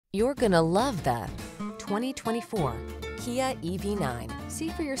You're gonna love the 2024 Kia EV9. See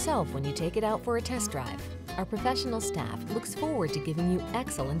for yourself when you take it out for a test drive. Our professional staff looks forward to giving you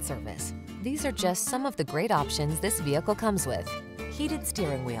excellent service. These are just some of the great options this vehicle comes with: heated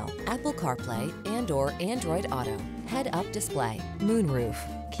steering wheel, Apple CarPlay and/or Android Auto, head-up display, moonroof,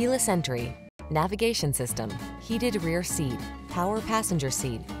 keyless entry, navigation system, heated rear seat, power passenger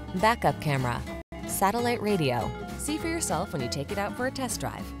seat, backup camera, satellite radio. See for yourself when you take it out for a test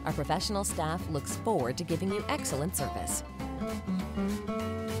drive. Our professional staff looks forward to giving you excellent service.